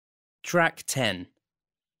Track 10.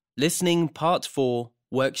 Listening Part 4,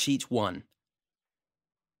 Worksheet 1.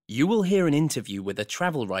 You will hear an interview with a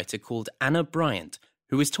travel writer called Anna Bryant,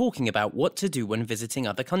 who is talking about what to do when visiting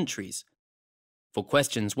other countries. For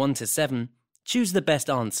questions 1 to 7, choose the best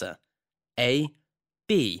answer, A,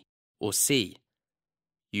 B, or C.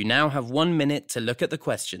 You now have 1 minute to look at the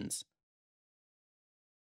questions.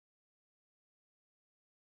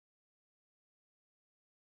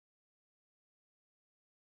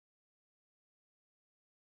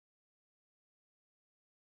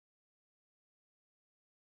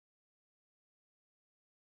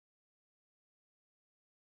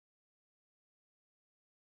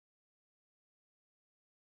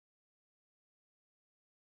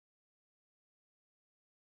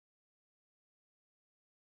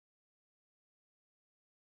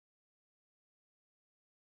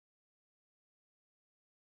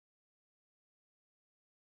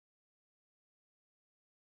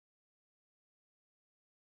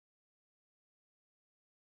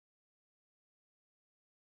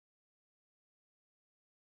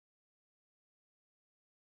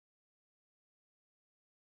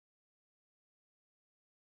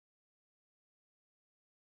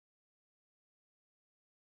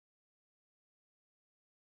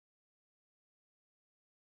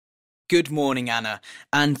 Good morning, Anna,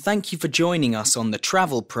 and thank you for joining us on the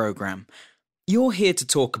travel programme. You're here to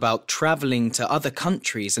talk about travelling to other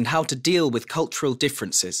countries and how to deal with cultural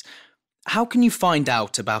differences. How can you find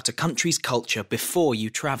out about a country's culture before you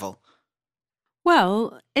travel?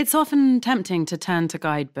 Well, it's often tempting to turn to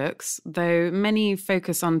guidebooks, though many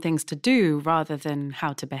focus on things to do rather than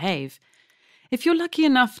how to behave. If you're lucky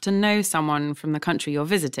enough to know someone from the country you're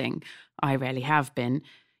visiting, I rarely have been,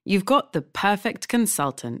 you've got the perfect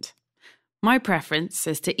consultant. My preference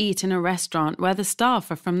is to eat in a restaurant where the staff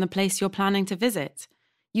are from the place you're planning to visit.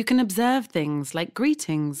 You can observe things like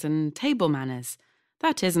greetings and table manners.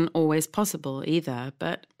 That isn't always possible either,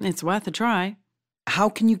 but it's worth a try. How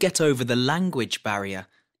can you get over the language barrier?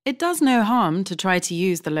 It does no harm to try to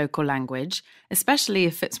use the local language, especially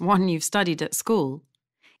if it's one you've studied at school.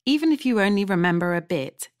 Even if you only remember a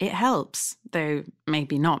bit, it helps, though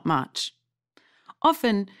maybe not much.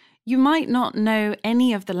 Often, you might not know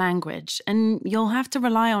any of the language, and you'll have to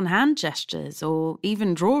rely on hand gestures or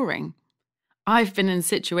even drawing. I've been in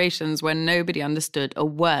situations where nobody understood a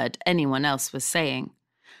word anyone else was saying.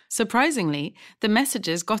 Surprisingly, the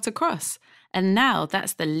messages got across, and now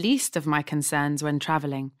that's the least of my concerns when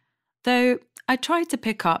travelling, though I try to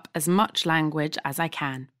pick up as much language as I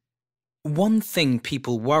can. One thing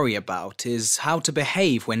people worry about is how to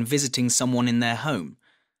behave when visiting someone in their home.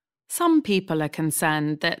 Some people are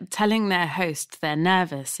concerned that telling their host they're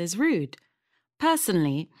nervous is rude.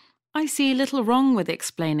 Personally, I see little wrong with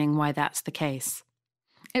explaining why that's the case.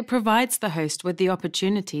 It provides the host with the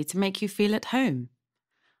opportunity to make you feel at home.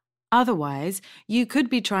 Otherwise, you could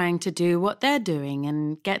be trying to do what they're doing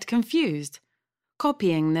and get confused.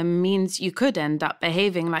 Copying them means you could end up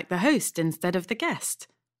behaving like the host instead of the guest.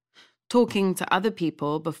 Talking to other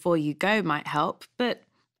people before you go might help, but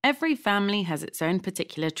every family has its own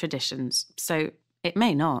particular traditions, so it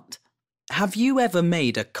may not. Have you ever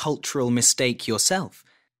made a cultural mistake yourself?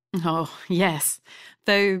 Oh, yes.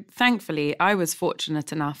 Though, thankfully, I was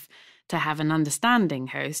fortunate enough to have an understanding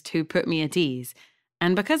host who put me at ease,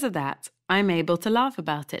 and because of that, I'm able to laugh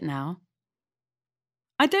about it now.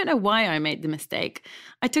 I don't know why I made the mistake.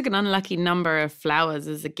 I took an unlucky number of flowers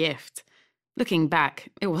as a gift. Looking back,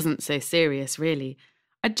 it wasn't so serious, really.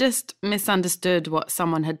 I just misunderstood what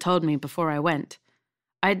someone had told me before I went.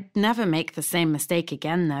 I'd never make the same mistake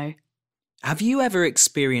again, though. Have you ever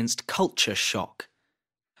experienced culture shock?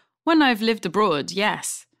 When I've lived abroad,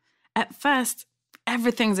 yes. At first,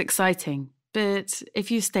 everything's exciting, but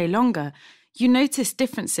if you stay longer, you notice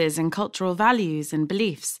differences in cultural values and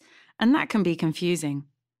beliefs, and that can be confusing.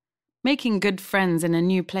 Making good friends in a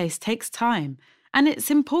new place takes time, and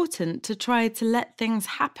it's important to try to let things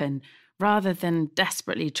happen rather than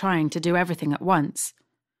desperately trying to do everything at once.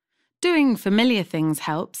 Doing familiar things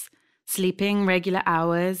helps, sleeping regular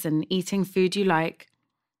hours and eating food you like.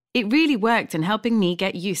 It really worked in helping me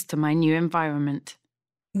get used to my new environment.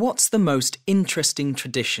 What's the most interesting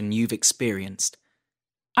tradition you've experienced?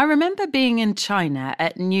 I remember being in China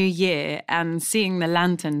at New Year and seeing the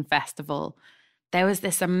Lantern Festival. There was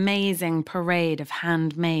this amazing parade of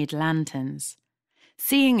handmade lanterns.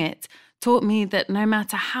 Seeing it taught me that no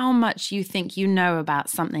matter how much you think you know about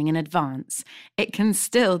something in advance, it can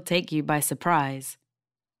still take you by surprise.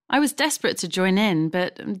 I was desperate to join in,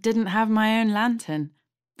 but didn't have my own lantern.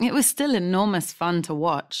 It was still enormous fun to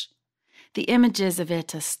watch. The images of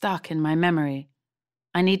it are stuck in my memory.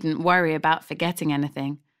 I needn't worry about forgetting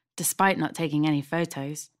anything, despite not taking any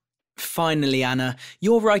photos. Finally, Anna,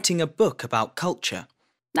 you're writing a book about culture.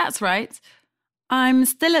 That's right. I'm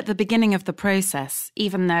still at the beginning of the process,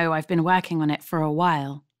 even though I've been working on it for a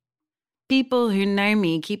while. People who know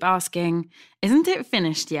me keep asking, "Isn't it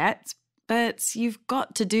finished yet?" But you've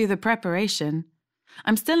got to do the preparation.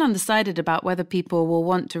 I'm still undecided about whether people will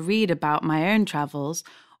want to read about my own travels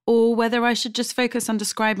or whether I should just focus on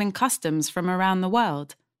describing customs from around the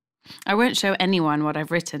world. I won't show anyone what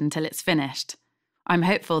I've written till it's finished. I'm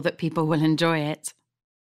hopeful that people will enjoy it.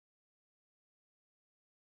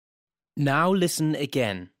 Now listen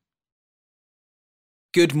again.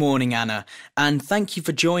 Good morning, Anna, and thank you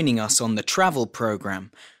for joining us on the travel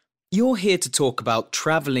program. You're here to talk about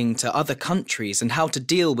travelling to other countries and how to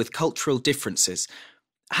deal with cultural differences.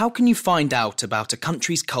 How can you find out about a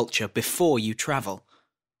country's culture before you travel?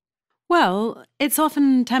 Well, it's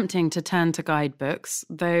often tempting to turn to guidebooks,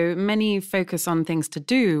 though many focus on things to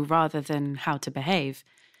do rather than how to behave.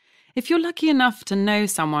 If you're lucky enough to know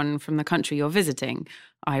someone from the country you're visiting,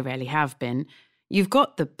 I rarely have been, you've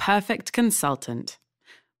got the perfect consultant.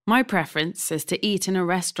 My preference is to eat in a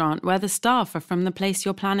restaurant where the staff are from the place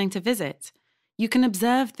you're planning to visit. You can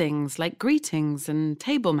observe things like greetings and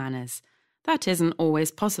table manners. That isn't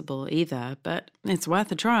always possible either, but it's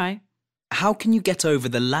worth a try. How can you get over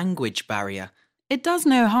the language barrier? It does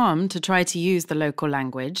no harm to try to use the local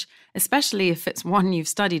language, especially if it's one you've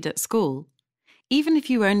studied at school. Even if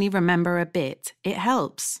you only remember a bit, it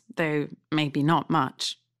helps, though maybe not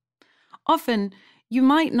much. Often, you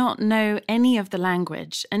might not know any of the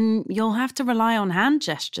language, and you'll have to rely on hand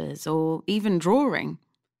gestures or even drawing.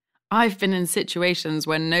 I've been in situations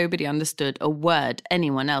where nobody understood a word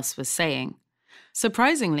anyone else was saying.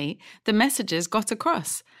 Surprisingly, the messages got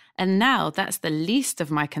across, and now that's the least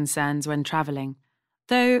of my concerns when travelling,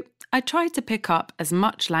 though I try to pick up as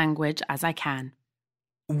much language as I can.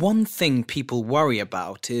 One thing people worry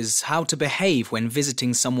about is how to behave when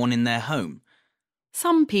visiting someone in their home.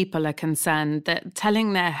 Some people are concerned that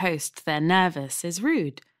telling their host they're nervous is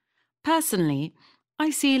rude. Personally,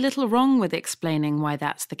 I see little wrong with explaining why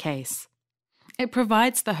that's the case. It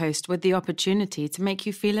provides the host with the opportunity to make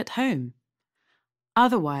you feel at home.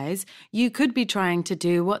 Otherwise, you could be trying to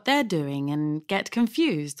do what they're doing and get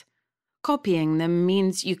confused. Copying them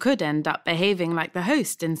means you could end up behaving like the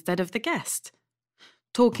host instead of the guest.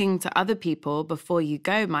 Talking to other people before you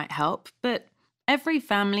go might help, but every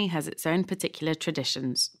family has its own particular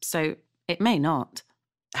traditions, so it may not.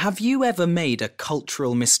 Have you ever made a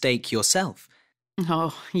cultural mistake yourself?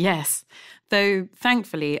 Oh, yes. Though,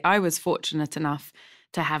 thankfully, I was fortunate enough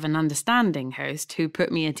to have an understanding host who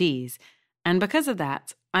put me at ease, and because of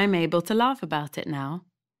that, I'm able to laugh about it now.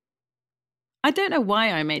 I don't know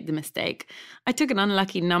why I made the mistake. I took an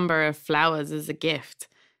unlucky number of flowers as a gift.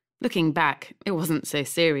 Looking back, it wasn't so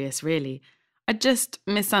serious, really. I just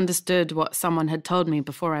misunderstood what someone had told me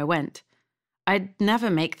before I went. I'd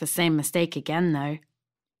never make the same mistake again, though.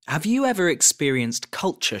 Have you ever experienced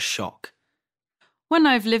culture shock? When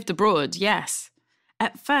I've lived abroad, yes.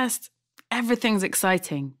 At first, everything's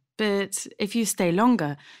exciting, but if you stay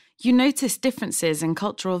longer, you notice differences in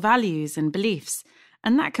cultural values and beliefs,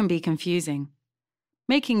 and that can be confusing.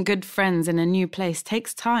 Making good friends in a new place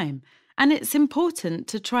takes time, and it's important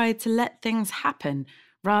to try to let things happen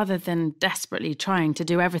rather than desperately trying to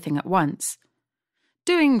do everything at once.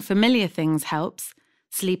 Doing familiar things helps,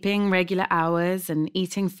 sleeping regular hours and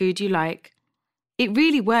eating food you like. It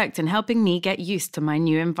really worked in helping me get used to my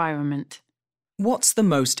new environment. What's the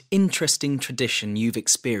most interesting tradition you've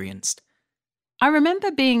experienced? I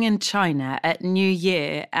remember being in China at New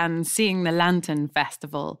Year and seeing the Lantern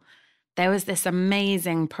Festival. There was this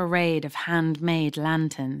amazing parade of handmade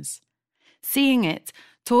lanterns. Seeing it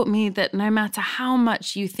taught me that no matter how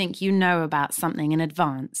much you think you know about something in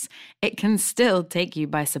advance, it can still take you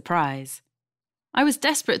by surprise. I was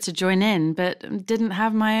desperate to join in, but didn't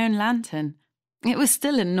have my own lantern. It was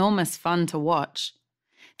still enormous fun to watch.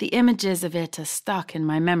 The images of it are stuck in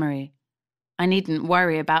my memory. I needn't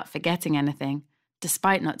worry about forgetting anything,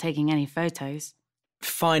 despite not taking any photos.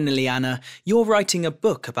 Finally, Anna, you're writing a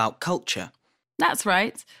book about culture. That's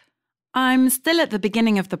right. I'm still at the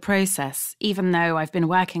beginning of the process, even though I've been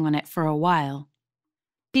working on it for a while.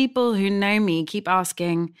 People who know me keep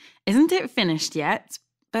asking, "Isn't it finished yet?"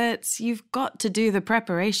 But you've got to do the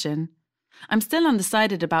preparation. I'm still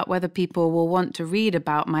undecided about whether people will want to read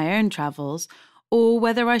about my own travels or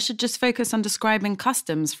whether I should just focus on describing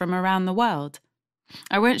customs from around the world.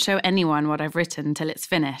 I won't show anyone what I've written till it's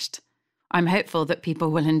finished. I'm hopeful that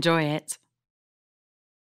people will enjoy it.